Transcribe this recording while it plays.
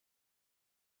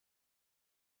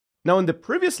Now, in the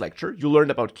previous lecture, you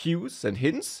learned about cues and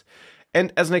hints.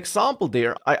 And as an example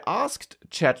there, I asked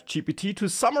ChatGPT to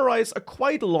summarize a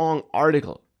quite long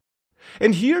article.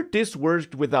 And here, this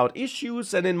worked without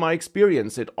issues, and in my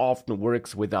experience, it often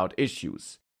works without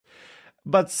issues.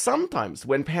 But sometimes,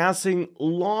 when passing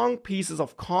long pieces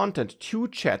of content to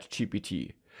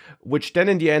ChatGPT, which then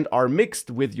in the end are mixed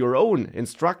with your own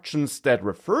instructions that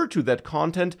refer to that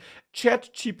content,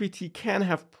 ChatGPT can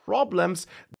have problems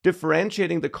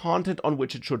differentiating the content on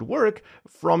which it should work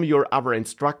from your other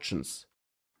instructions.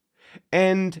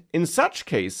 And in such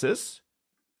cases,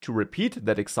 to repeat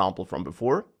that example from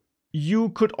before, you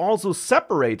could also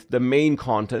separate the main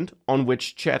content on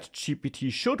which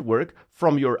ChatGPT should work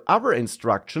from your other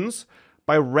instructions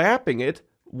by wrapping it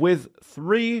with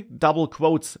 3 double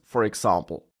quotes, for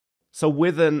example. So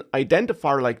with an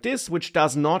identifier like this, which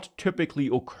does not typically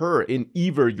occur in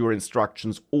either your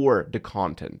instructions or the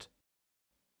content.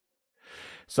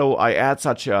 So I add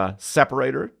such a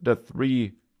separator, the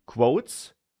 3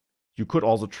 quotes. You could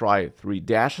also try 3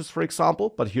 dashes, for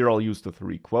example, but here I'll use the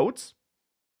 3 quotes.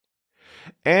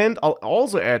 And I'll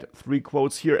also add 3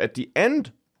 quotes here at the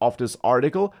end of this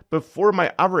article before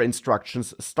my other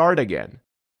instructions start again.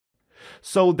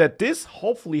 So that this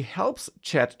hopefully helps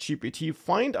ChatGPT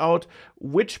find out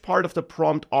which part of the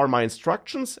prompt are my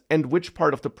instructions and which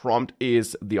part of the prompt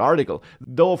is the article.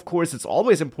 Though, of course, it's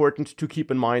always important to keep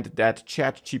in mind that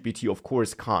ChatGPT, of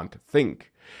course, can't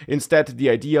think. Instead, the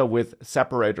idea with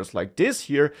separators like this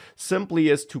here simply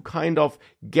is to kind of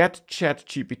get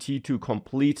ChatGPT to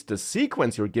complete the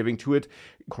sequence you're giving to it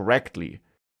correctly.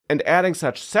 And adding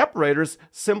such separators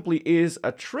simply is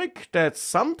a trick that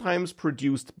sometimes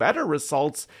produced better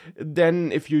results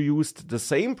than if you used the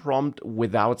same prompt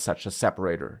without such a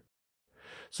separator.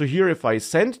 So here, if I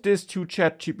send this to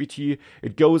ChatGPT,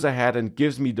 it goes ahead and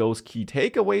gives me those key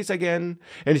takeaways again.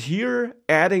 And here,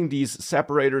 adding these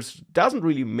separators doesn't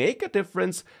really make a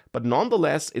difference, but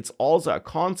nonetheless, it's also a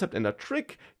concept and a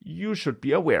trick you should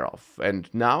be aware of. And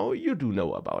now you do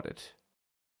know about it.